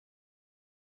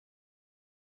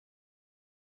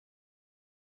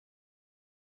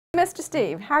Mr.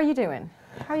 Steve, how are you doing?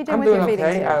 How are you doing I'm with your doing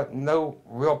feeding okay. tube? No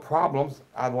real problems.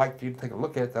 I'd like you to take a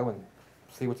look at it though and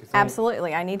see what you think.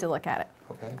 Absolutely, I need to look at it.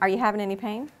 Okay. Are you having any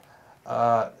pain?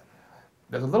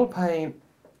 There's a little pain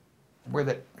where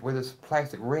this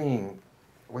plastic ring,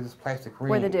 where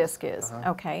the disc is.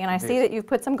 Okay, and I see disc. that you've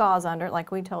put some gauze under it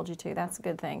like we told you to. That's a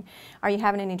good thing. Are you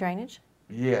having any drainage?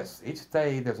 Yes. Each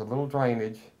day there's a little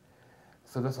drainage,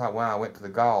 so that's why I went to the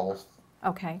gauze.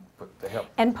 Okay. To help.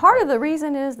 And part of the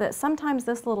reason is that sometimes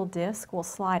this little disc will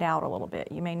slide out a little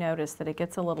bit. You may notice that it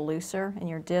gets a little looser and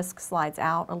your disc slides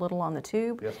out a little on the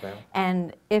tube. Yes, ma'am.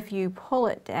 And if you pull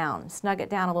it down, snug it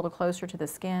down a little closer to the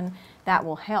skin, that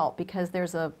will help because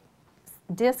there's a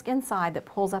disc inside that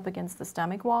pulls up against the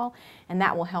stomach wall, and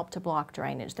that will help to block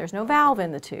drainage. There's no valve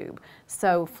in the tube,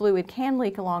 so fluid can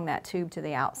leak along that tube to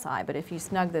the outside, but if you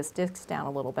snug this disc down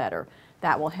a little better,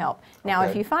 that will help. Now,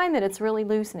 if you find that it's really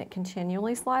loose and it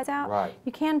continually slides out,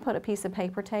 you can put a piece of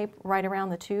paper tape right around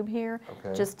the tube here,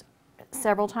 just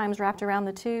several times wrapped around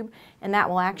the tube, and that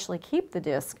will actually keep the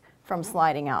disc from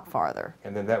sliding out farther.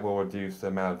 And then that will reduce the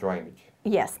amount of drainage.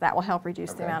 Yes, that will help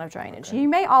reduce the amount of drainage. You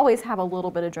may always have a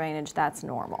little bit of drainage, that's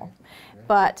normal.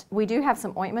 But we do have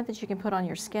some ointment that you can put on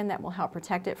your skin that will help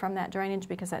protect it from that drainage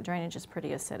because that drainage is pretty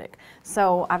acidic.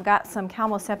 So I've got some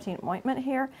calmoseptine ointment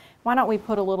here. Why don't we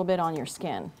put a little bit on your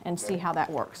skin and see how that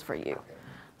works for you.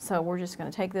 So we're just going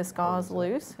to take this gauze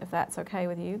loose, if that's okay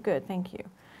with you. Good, thank you.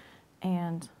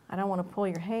 And I don't want to pull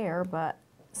your hair, but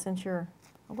since you're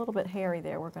a little bit hairy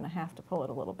there, we're going to have to pull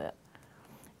it a little bit.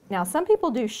 Now, some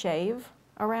people do shave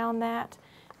around that,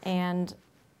 and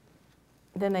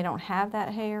then they don't have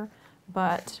that hair,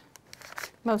 but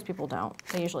most people don't.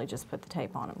 They usually just put the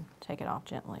tape on and take it off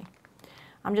gently.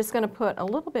 I'm just going to put a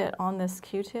little bit on this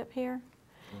Q-tip here,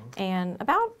 and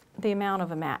about the amount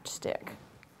of a matchstick.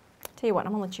 Tell you what,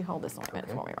 I'm going to let you hold this ointment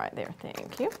for me right there.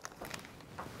 Thank you.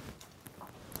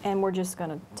 And we're just going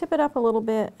to tip it up a little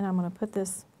bit, and I'm going to put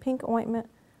this pink ointment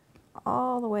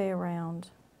all the way around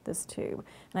this tube.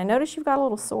 And I notice you've got a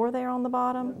little sore there on the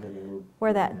bottom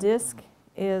where that disc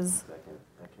is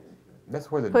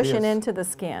pushing into the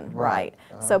skin. Right.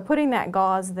 So putting that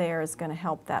gauze there is going to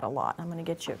help that a lot. I'm going to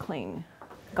get you a clean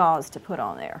gauze to put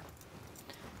on there.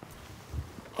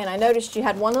 And I noticed you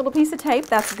had one little piece of tape.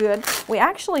 That's good. We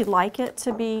actually like it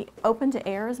to be open to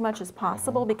air as much as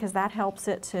possible because that helps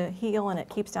it to heal and it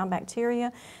keeps down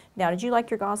bacteria. Now, did you like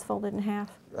your gauze folded in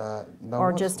half? No.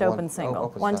 Or just open single?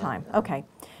 One time. Okay.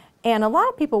 And a lot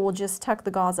of people will just tuck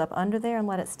the gauze up under there and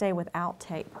let it stay without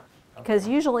tape. Because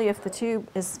usually if the tube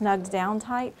is snugged down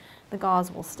tight, the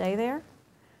gauze will stay there.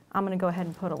 I'm going to go ahead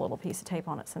and put a little piece of tape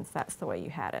on it since that's the way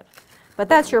you had it. But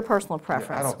that's your personal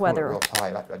preference, whether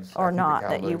or not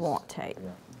that you want tape.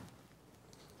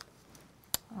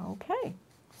 Okay,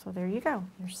 so there you go.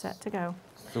 You're set to go.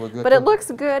 So we're good. But it looks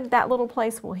good. That little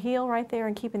place will heal right there,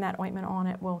 and keeping that ointment on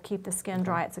it will keep the skin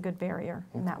dry. It's a good barrier,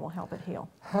 and that will help it heal.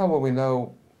 How will we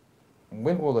know,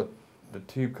 when will the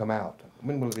tube come out?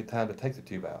 When will it be time to take the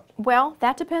tube out? Well,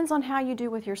 that depends on how you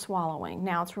do with your swallowing.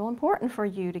 Now, it's real important for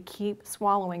you to keep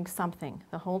swallowing something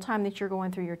the whole time that you're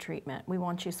going through your treatment. We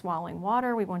want you swallowing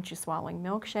water, we want you swallowing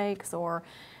milkshakes or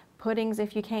puddings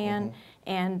if you can,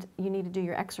 and you need to do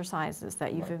your exercises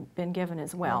that you've been given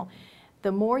as well.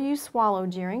 The more you swallow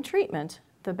during treatment,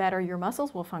 the better your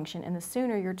muscles will function and the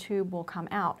sooner your tube will come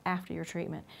out after your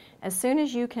treatment. As soon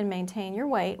as you can maintain your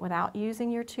weight without using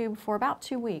your tube for about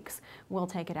 2 weeks, we'll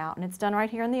take it out. And it's done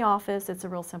right here in the office. It's a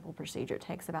real simple procedure. It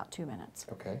takes about 2 minutes.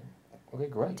 Okay. Okay,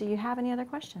 great. Do you have any other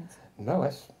questions? No,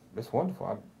 that's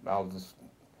wonderful. I'll just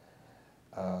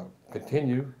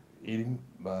continue eating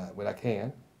when I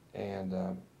can,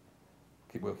 and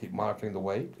we'll keep monitoring the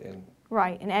weight. And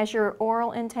right, and as your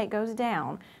oral intake goes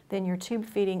down, then your tube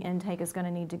feeding intake is going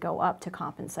to need to go up to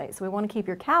compensate. So we want to keep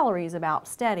your calories about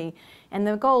steady, and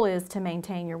the goal is to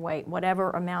maintain your weight.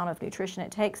 Whatever amount of nutrition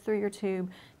it takes through your tube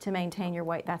to maintain your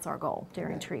weight, that's our goal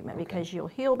during treatment, because you'll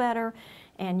heal better,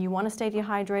 and you want to stay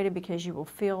dehydrated because you will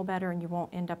feel better, and you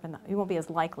won't be as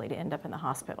likely to end up in the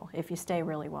hospital if you stay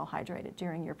really well hydrated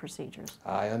during your procedures.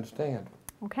 I understand.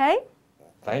 Okay?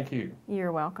 Thank you.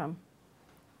 You're welcome.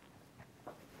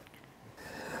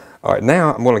 All right,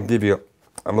 now I'm going to give you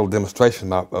a little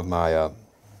demonstration of my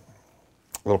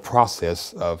little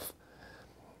process of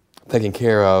taking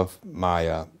care of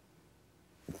my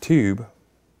tube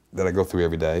that I go through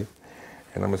every day.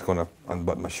 And I'm just going to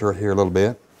unbutton my shirt here a little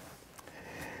bit.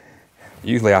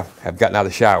 Usually I have gotten out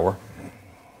of the shower,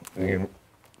 and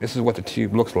this is what the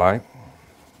tube looks like,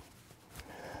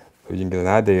 so you can get an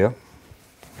idea.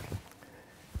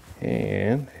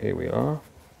 And here we are.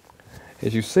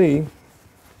 As you see,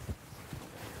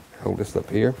 hold this up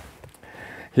here.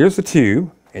 Here's the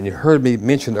tube. And you heard me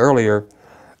mention earlier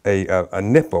a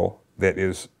nipple that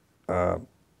is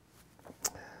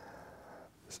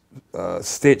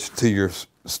stitched to your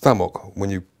stomach when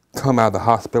you come out of the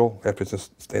hospital after it's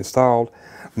installed.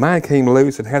 Mine came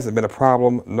loose. It hasn't been a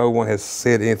problem. No one has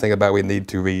said anything about we need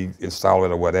to reinstall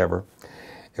it or whatever.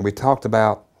 And we talked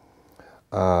about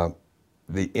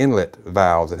the inlet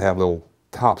valves that have little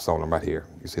tops on them right here.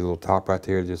 You see the little top right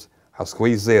here? I'll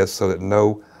squeeze this so that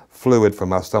no fluid from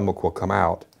my stomach will come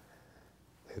out.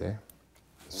 See there?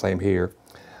 Same here.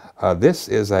 This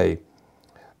is an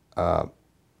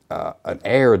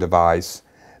air device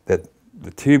that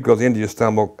the tube goes into your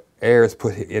stomach, air is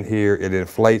put in here, it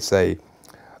inflates a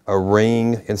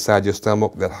ring inside your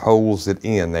stomach that holds it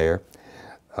in there.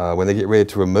 When they get ready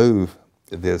to remove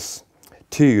this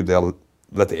tube, they'll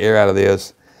let the air out of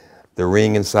this, the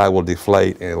ring inside will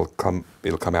deflate and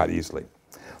it'll come out easily.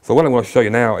 So what I'm going to show you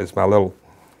now is my little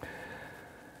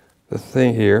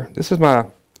thing here. This is my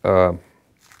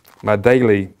my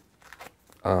daily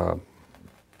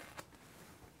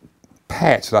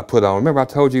patch that I put on. Remember I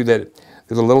told you that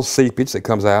there's a little seepage that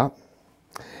comes out,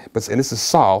 and this is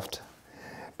soft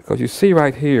because you see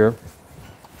right here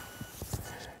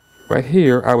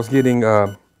I was getting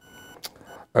a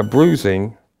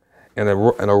bruising and a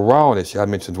rawness I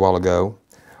mentioned a while ago,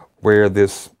 where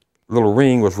this little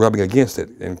ring was rubbing against it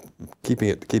and keeping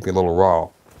it a little raw.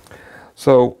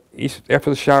 So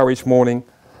after the shower each morning,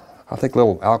 I'll take a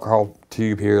little alcohol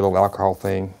tube here, a little alcohol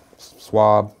thing,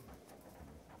 swab,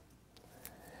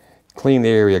 clean the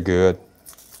area good.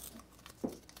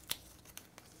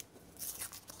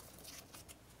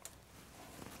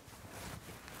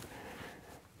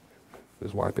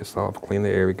 Just wipe this off, clean the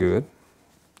area good.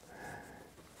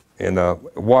 And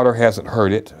water hasn't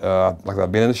hurt it. Like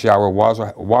I've been in the shower,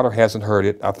 water hasn't hurt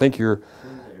it. I think you're...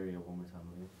 Clean the area one more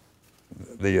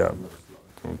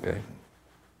time. Okay.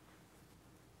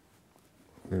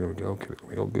 There we go,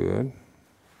 real good.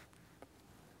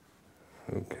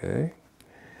 Okay.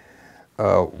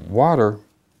 Water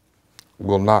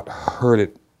will not hurt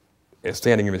it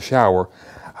standing in the shower.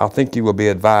 I think you will be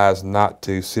advised not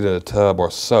to sit in a tub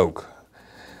or soak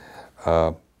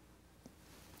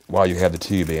while you have the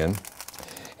tube in. And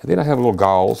then I have little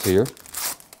gauze here.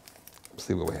 Let's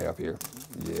see what we have here.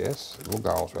 Yes, little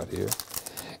gauze right here.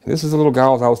 And this is the little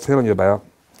gauze I was telling you about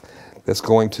that's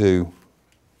going to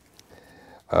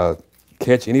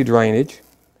catch any drainage,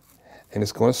 and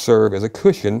it's going to serve as a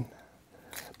cushion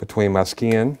between my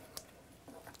skin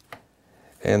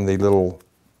and the little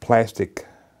plastic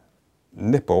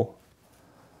nipple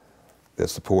that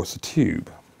supports the tube.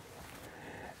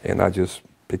 And I just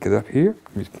pick it up here.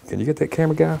 Can you get that,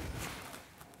 camera guy?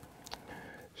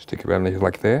 Stick it around here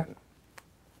like that.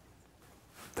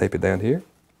 Tape it down here.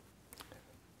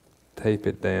 Tape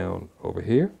it down over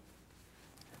here.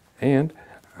 And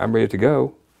I'm ready to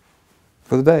go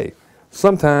for the day.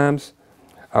 Sometimes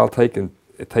I'll take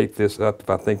this up if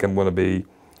I think I'm going to be,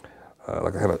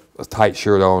 like I have a tight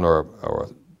shirt on or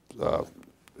a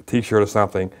t-shirt or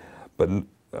something, but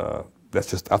that's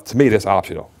just, to me, that's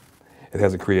optional. It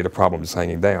hasn't created a problem just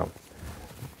hanging down.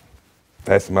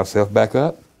 Fasten myself back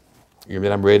up, and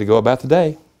then I'm ready to go about the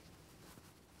day.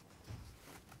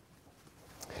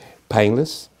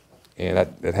 Painless, and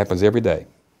that happens every day.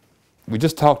 We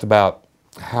just talked about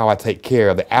how I take care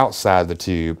of the outside of the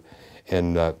tube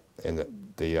and the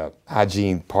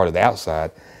hygiene part of the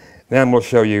outside. Now I'm going to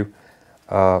show you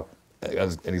an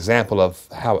example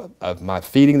of my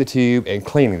feeding the tube and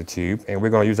cleaning the tube, and we're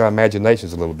going to use our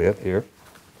imaginations a little bit here.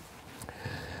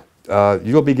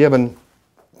 You'll be given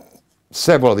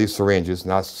several of these syringes,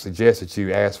 and I suggest that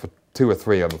you ask for 2 or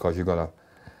 3 of them because you're going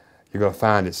to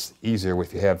find it's easier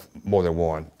if you have more than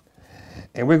one.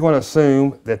 And we're going to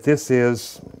assume that this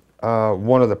is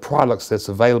one of the products that's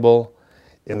available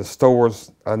in the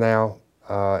stores now.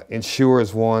 Ensure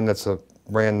is one that's a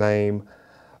brand name.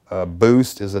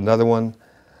 Boost is another one.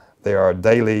 They are a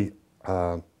daily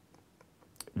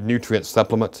nutrient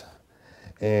supplement,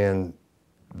 and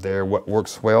they're what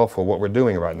works well for what we're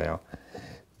doing right now.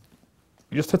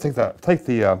 You just take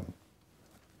the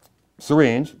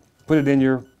syringe, put it in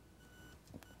your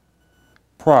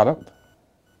product.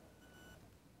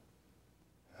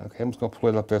 Okay, I'm just going to pull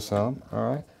it up there some. All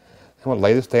right, I'm going to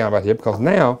lay this down right here because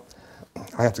now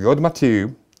I have to go to my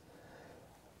tube,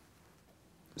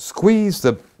 squeeze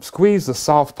the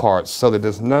soft parts so that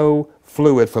there's no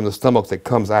fluid from the stomach that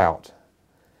comes out.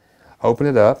 Open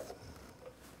it up.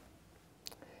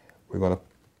 We're going to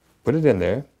put it in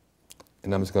there,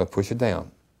 and I'm just going to push it down.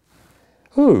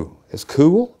 Ooh, it's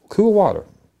cool water.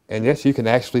 And yes, you can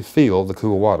actually feel the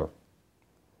cool water.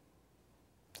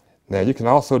 Now you can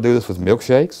also do this with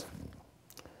milkshakes,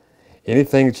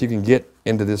 anything that you can get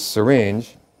into this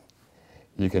syringe,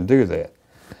 you can do that.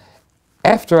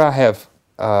 After I have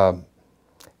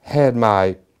had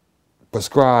my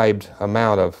prescribed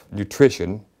amount of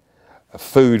nutrition,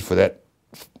 food for that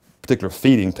particular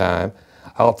feeding time,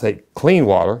 I'll take clean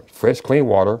water, fresh clean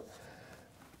water,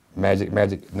 magic,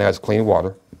 now it's clean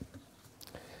water.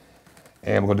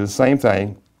 And we're going to do the same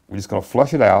thing. We're just going to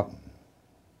flush it out.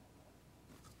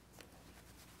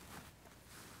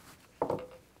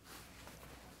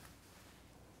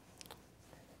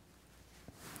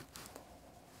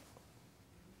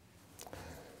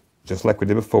 Just like we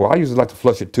did before. I usually like to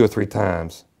flush it 2 or 3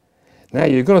 times. Now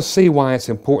you're going to see why it's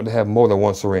important to have more than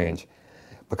one syringe.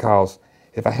 Because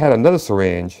if I had another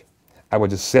syringe, I would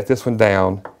just set this one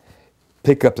down,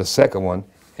 pick up the second one,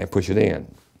 and push it in.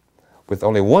 With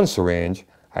only one syringe,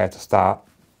 I have to stop,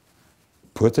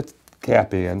 put the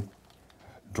cap in,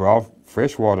 draw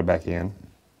fresh water back in.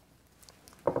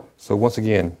 So once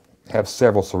again, have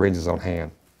several syringes on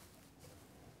hand.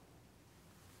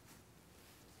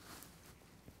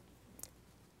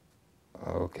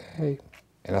 Okay,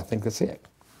 and I think that's it.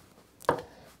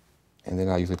 And then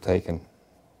I usually take and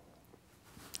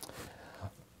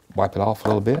wipe it off a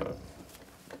little bit.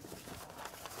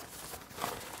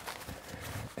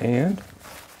 And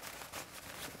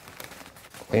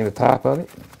clean the top of it.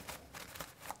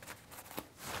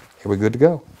 And we're good to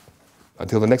go.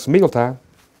 Until the next meal time.